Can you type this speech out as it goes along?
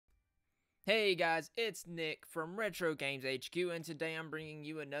Hey guys, it's Nick from RetroGames HQ, and today I'm bringing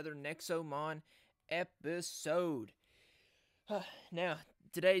you another Nexomon episode. Now,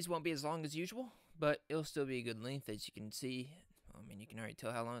 today's won't be as long as usual, but it'll still be a good length, as you can see. I mean, you can already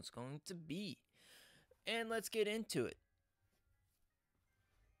tell how long it's going to be. And let's get into it.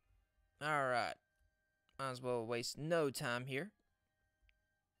 Alright, might as well waste no time here.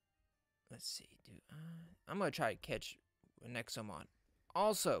 Let's see, I'm going to try to catch a Nexomon.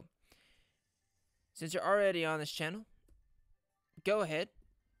 Also, since you're already on this channel, go ahead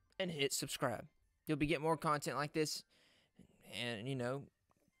and hit subscribe. You'll be getting more content like this and,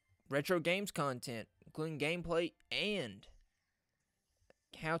 retro games content, including gameplay and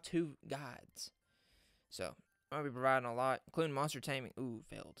how-to guides. So, I'll be providing a lot, including monster taming. Ooh,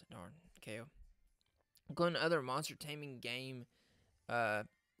 failed. Darn. KO. Including other monster taming game. I'm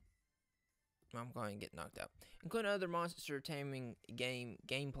going to get knocked out. Including other monster taming game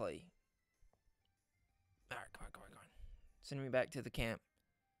gameplay. Alright, come on. Send me back to the camp.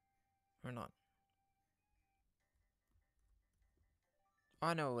 Or not.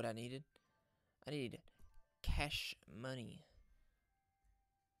 I know what I needed. I needed cash money.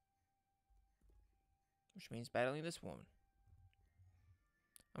 Which means battling this woman.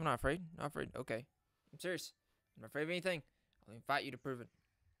 I'm not afraid. Not afraid. Okay. I'm serious. I'm not afraid of anything. I'll even fight you to prove it.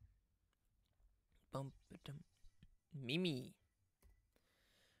 Bum-ba-dum. Mimi.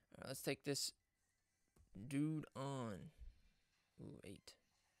 Alright, let's take this dude on. Ooh, 8.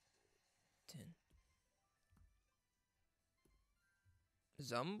 10.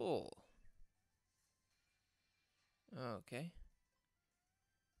 Zumble. Okay.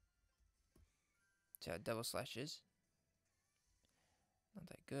 See how Devil Slash is. Not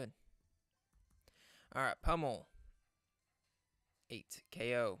that good. Alright, Pummel. 8.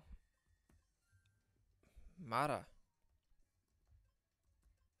 KO. Mata.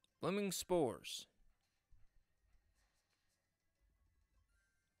 Blooming Spores.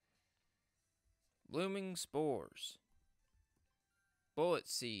 Blooming Spores. Bullet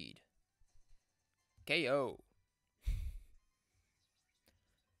Seed. KO.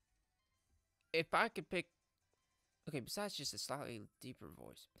 If I could pick... Okay, besides just a slightly deeper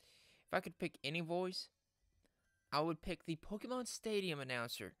voice. If I could pick any voice, I would pick the Pokemon Stadium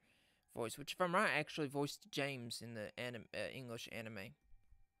announcer voice. Which, if I'm right, actually voiced James in the English anime.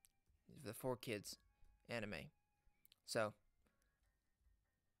 The 4Kids anime. So,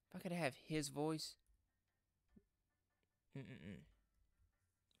 if I could have his voice...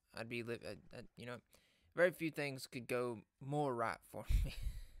 I'd be very few things could go more right for me.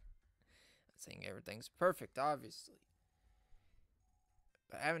 Not saying everything's perfect, obviously,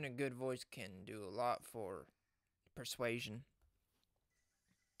 but having a good voice can do a lot for persuasion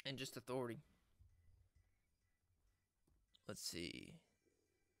and just authority. Let's see.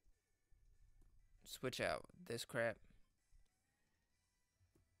 Switch out this crap.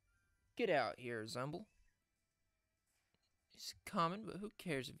 Get out here, Zumble. He's common, but who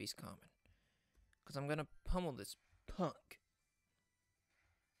cares if he's common? Because I'm going to pummel this punk.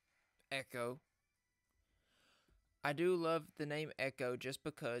 Echo. I do love the name Echo just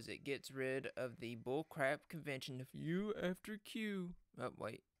because it gets rid of the bullcrap convention of U after Q. Oh,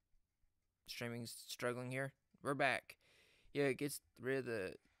 wait. Streaming's struggling here. We're back. Yeah, it gets rid of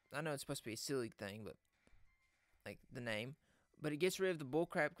the... I know it's supposed to be a silly thing, but... like, the name. But it gets rid of the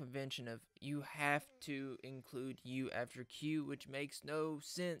bullcrap convention of you have to include U after Q, which makes no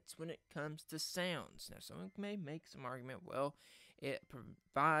sense when it comes to sounds. Now, someone may make some argument, well, it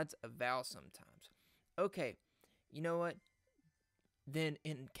provides a vowel sometimes. Okay, you know what? Then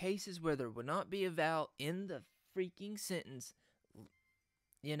in cases where there would not be a vowel in the freaking sentence,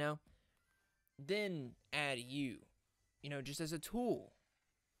 then add U, just as a tool.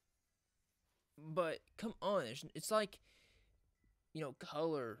 But, come on, it's like...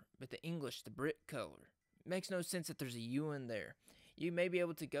 color, but the English, the Brit color. It makes no sense that there's a U in there. You may be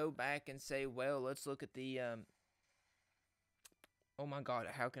able to go back and say, well, let's look at the, oh my god,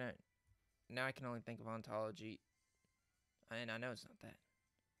 how can I, now I can only think of ontology, and I know it's not that.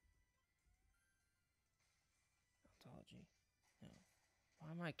 Ontology, no.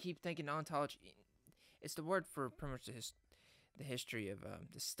 Why am I keep thinking ontology? It's the word for pretty much the history of,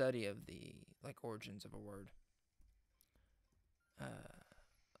 the study of the, origins of a word.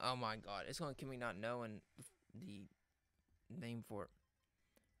 Oh my god, it's gonna kill me not knowing the name for it.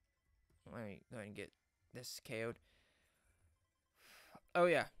 Let me go ahead and get this KO'd. Oh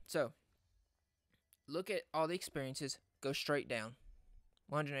yeah, so look at all the experiences, go straight down.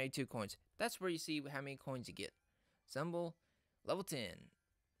 182 coins. That's where you see how many coins you get. Zumble, level 10.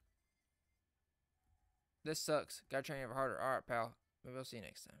 This sucks. Gotta train ever harder. Alright, pal. Maybe I'll see you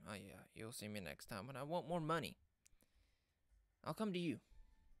next time. Oh, yeah. You'll see me next time when I want more money. I'll come to you.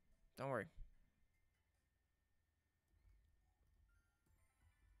 Don't worry.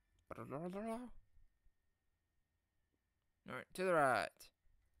 Alright, to the right.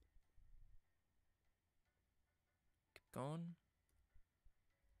 Keep going.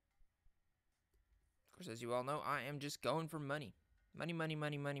 Of course, as you all know, I am just going for money. Money, money,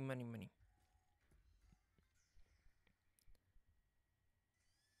 money, money, money, money.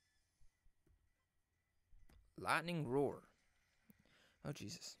 Lightning roar. Oh,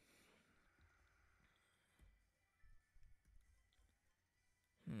 Jesus.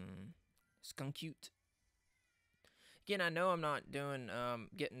 Skunk cute. Again, I know I'm not doing,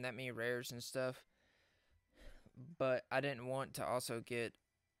 getting that many rares and stuff. But I didn't want to also get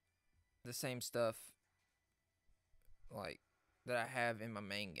the same stuff, like, that I have in my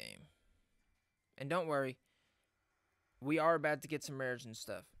main game. And don't worry. We are about to get some rares and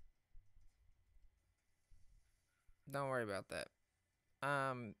stuff. Don't worry about that.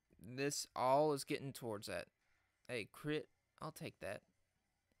 This all is getting towards that. Hey, crit. I'll take that.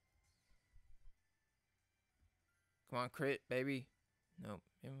 Come on, crit, baby. Nope.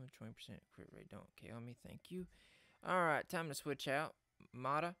 20% crit rate. Don't kill me. Thank you. Alright, time to switch out.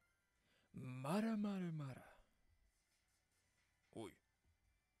 Mata. Mata. Oi.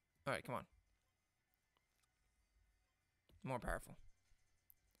 Alright, come on. More powerful.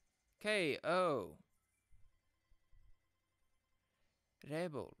 KO.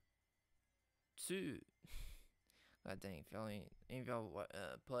 Rebel. 2. God dang, if y'all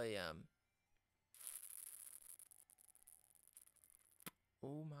play,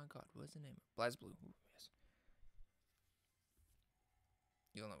 oh my god, what's the name? BlazBlue. Ooh, yes.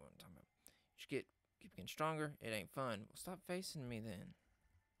 You'll know what I'm talking about. You should keep getting stronger. It ain't fun. Well, stop facing me then.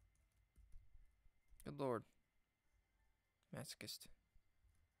 Good lord. Masochist.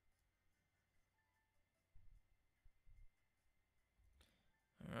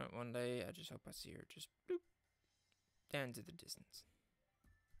 Alright, one day I just hope I see her just bloop down to the distance.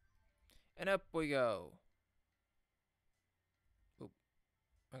 And up we go. Oop.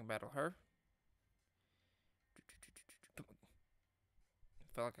 I can battle her.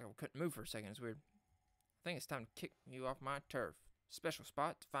 I felt like I couldn't move for a second. It's weird. I think it's time to kick you off my turf. Special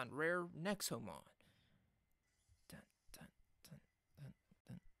spot to find rare Nexomon. Dun, dun, dun, dun,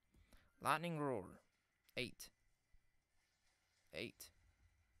 dun. Lightning roar. 8.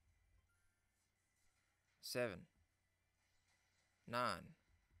 7. 9.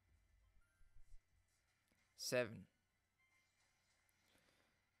 7.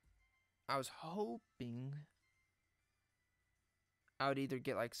 I was hoping I would either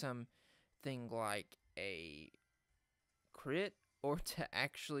get like something like a crit or to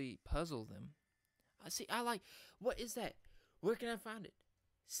actually puzzle them. I like, what is that? Where can I find it?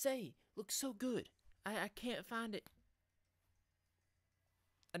 Say, looks so good. I can't find it.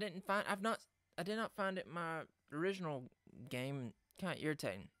 I did not find it in my original game. Kind of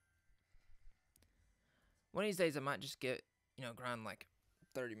irritating. One of these days I might just get, grind like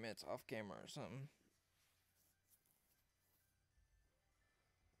 30 minutes off camera or something.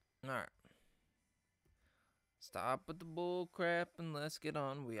 Alright. Stop with the bull crap and let's get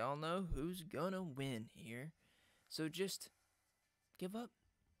on. We all know who's gonna win here. So just give up.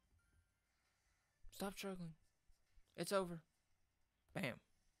 Stop struggling. It's over. Bam.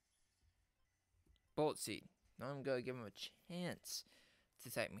 Bullet Seed. Now I'm gonna give him a chance to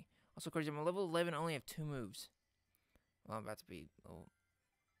attack me. Also, crazy, I'm a level 11. I only have 2 moves. Well, I'm about to be level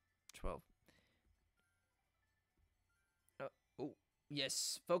 12. Oh,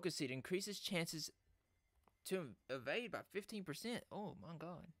 yes. Focus Seed increases chances to evade by 15%. Oh, my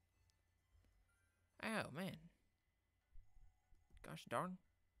God. Ow, man. Gosh darn.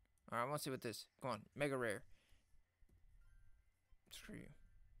 Alright, I want to see what this. Come on. Mega rare. Screw you.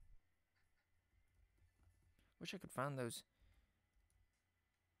 Wish I could find those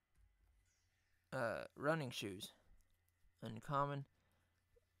running shoes. Uncommon.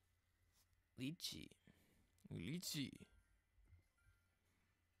 Lychee.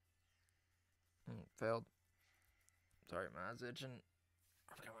 Failed. Sorry, my eyes itching.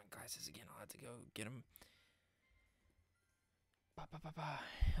 I forgot my glasses again. I'll have to go get them.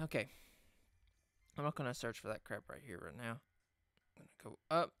 Okay. I'm not gonna search for that crap right here right now. I'm gonna go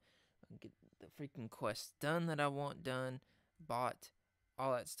up and get the freaking quest done that I want done. Bought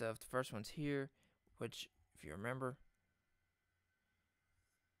all that stuff. The first one's here, which, if you remember,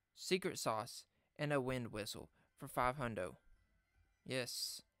 secret sauce and a wind whistle for 500.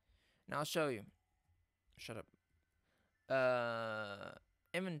 Yes. Now I'll show you. Shut up.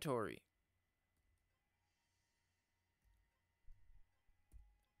 Inventory.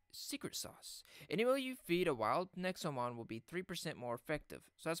 secret sauce. Any meal you feed a wild Nexomon will be 3% more effective.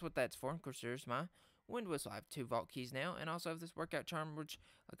 So that's what that's for. Of course, there's my wind whistle. I have 2 vault keys now, and also have this workout charm, which,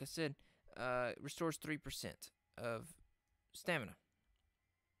 like I said, restores 3% of stamina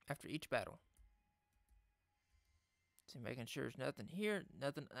after each battle. So making sure there's nothing here,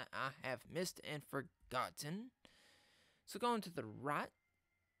 nothing I have missed and forgotten. So going to the right.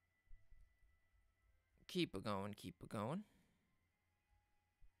 Keep it going, keep it going.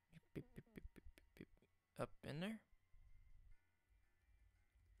 Beep, beep, beep, beep, beep, beep. Up in there.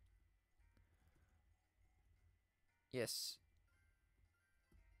 Yes.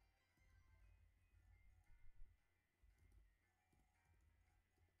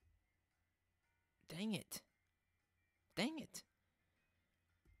 Dang it. Dang it.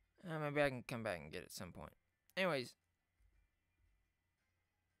 Maybe I can come back and get it at some point. Anyways.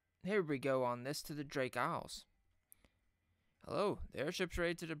 Here we go on this to the Drake Isles. Hello, the airship's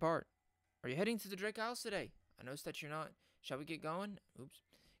ready to depart. Are you heading to the Drake Isles today? I noticed that you're not. Shall we get going? Oops.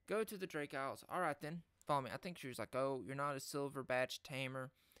 Go to the Drake Isles. Alright then. Follow me. I think she was like, oh, you're not a silver badge tamer.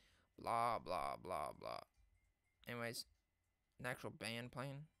 Blah, blah, blah, blah. Anyways. An actual band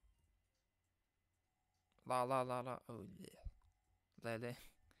playing. La, la, la, la. Oh, yeah. La, la.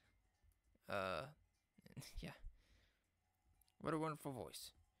 Yeah. What a wonderful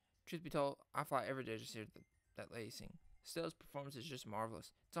voice. Truth be told, I fly every day just to hear that lady sing. Stella's performance is just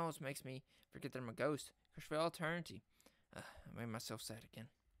marvelous. It almost makes me forget that I'm a ghost. Cause for all eternity. I made myself sad again.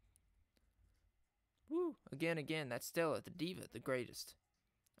 Woo! Again, that's Stella, the diva, the greatest.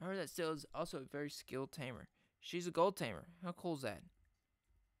 I heard that Stella is also a very skilled tamer. She's a gold tamer. How cool is that?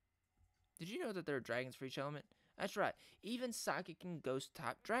 Did you know that there are dragons for each element? That's right, even psychic and ghost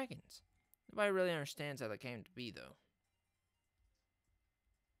type dragons. Nobody really understands how they came to be, though.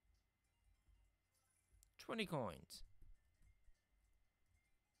 20 coins.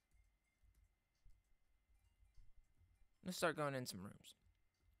 Let's start going in some rooms.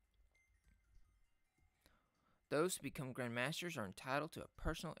 Those who become Grandmasters are entitled to a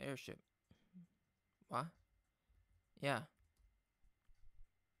personal airship. What? Yeah.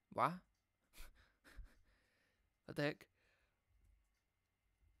 What? What the heck?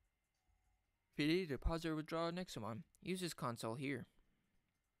 If you need to deposit or withdraw a Nexomon, use this console here.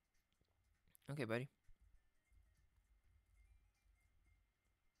 Okay, buddy.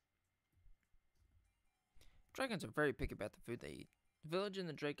 Dragons are very picky about the food they eat. The village in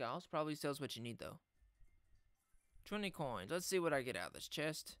the Drake Isles probably sells what you need, though. 20 coins. Let's see what I get out of this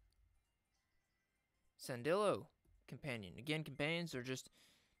chest. Sandillo. Companion. Again, companions are just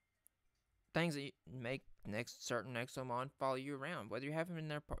things that make certain Nexomon follow you around, whether you have them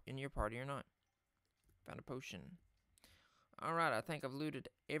in your party or not. Found a potion. Alright, I think I've looted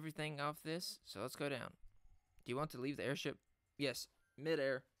everything off this, so let's go down. Do you want to leave the airship? Yes.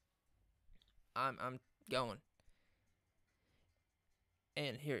 Mid-air. I'm going.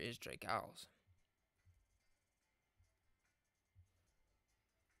 And here is Drake Isles.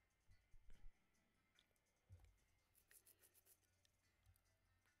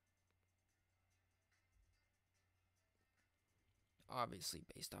 Obviously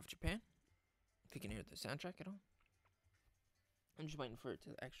based off Japan. If you can hear the soundtrack at all. I'm just waiting for it to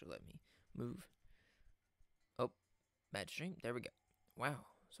actually let me move. Oh, bad stream. There we go. Wow.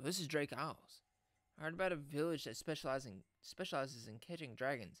 So this is Drake Isles. I heard about a village that specializes in catching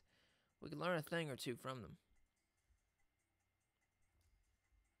dragons. We can learn a thing or two from them.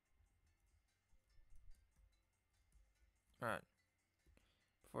 Alright.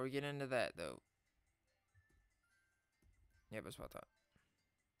 Before we get into that, though. Yep, that's what I thought.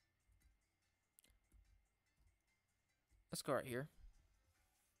 Let's go right here.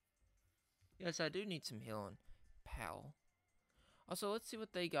 Yes, I do need some healing, pal. Also, let's see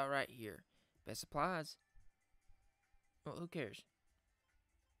what they got right here. Best supplies. Well, who cares?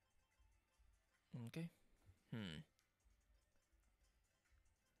 Okay.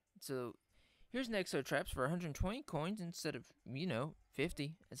 So, here's Nexo traps for 120 coins instead of,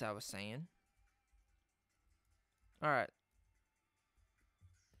 50, as I was saying. Alright.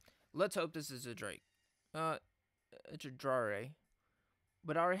 Let's hope this is a Drake. It's a Drare.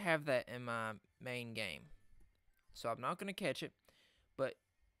 But I already have that in my main game. So I'm not going to catch it. But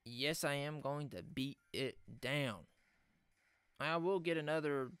yes, I am going to beat it down. I will get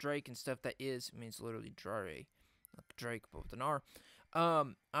another Drake and stuff that means literally Drare. Not Drake, but with an R.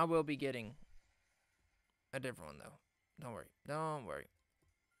 I will be getting a different one, though. Don't worry. Don't worry.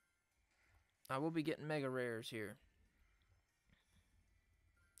 I will be getting mega rares here.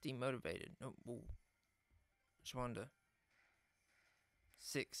 Demotivated. Oh, just wanted to.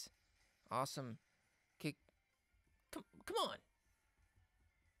 6. Awesome. Kick. Come on.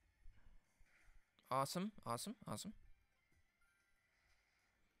 Awesome, awesome, awesome.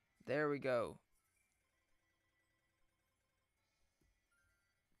 There we go.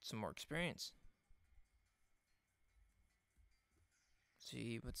 Some more experience.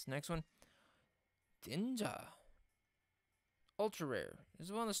 See, what's the next one? Dinja. Ultra rare. This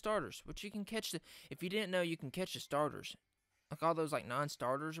is one of the starters, which you can catch if you didn't know, you can catch the starters. Like all those like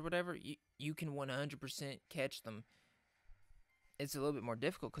non-starters or whatever, you can 100% catch them. It's a little bit more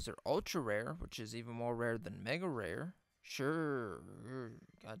difficult because they're ultra rare, which is even more rare than mega rare. Sure.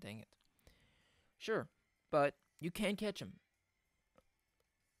 God dang it. Sure. But you can catch them.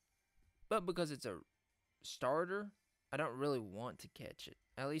 But because it's a starter, I don't really want to catch it.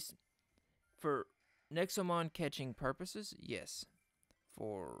 At least for Nexomon catching purposes, yes.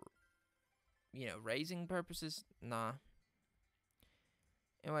 For, raising purposes, nah.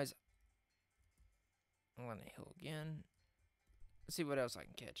 Anyways, I'm going to heal again. Let's see what else I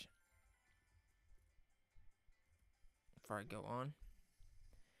can catch before I go on.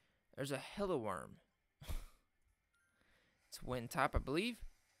 There's a hello worm. It's wind type, I believe.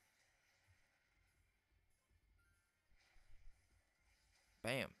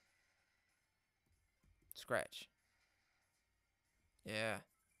 Bam. Scratch. Yeah.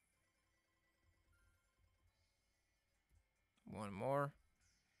 One more.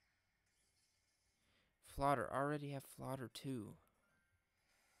 Flotter. I already have Flotter too.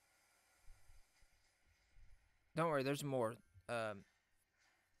 Don't worry, there's more that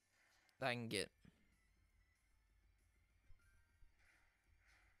I can get.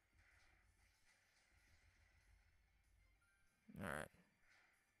 Alright.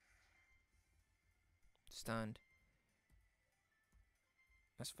 Stunned.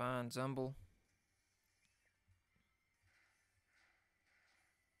 That's fine, Zumble.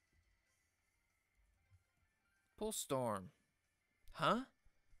 Pull Storm. Huh?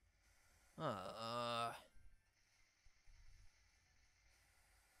 Not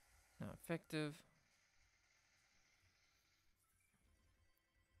effective.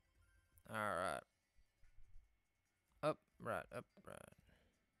 Alright. Up, right, up, right.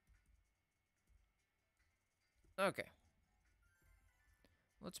 Okay.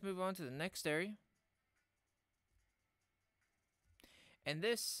 Let's move on to the next area. And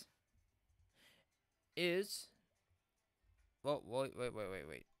this is... Well, wait.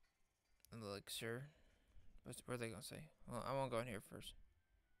 Elixir. What are they going to say? Well, I won't go in here first.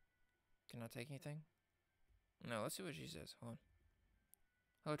 Can I take anything? No, let's see what she says. Hold on.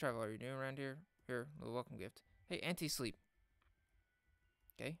 Hello, traveler. Are you doing around here? Here, little welcome gift. Hey, anti-sleep.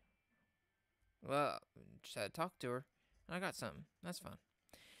 Okay. Well, just had to talk to her. And I got something. That's fine.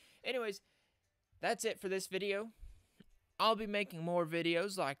 Anyways, that's it for this video. I'll be making more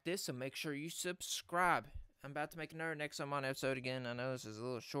videos like this, so make sure you subscribe. I'm about to make another Nexomon episode again. I know this is a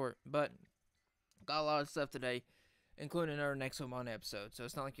little short, but got a lot of stuff today, including another Nexomon episode. So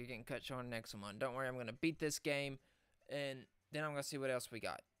it's not like you're getting cut short on Nexomon. Don't worry, I'm going to beat this game, and then I'm going to see what else we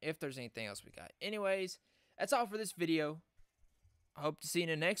got, if there's anything else we got. Anyways, that's all for this video. I hope to see you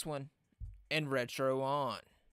in the next one, and Retro on.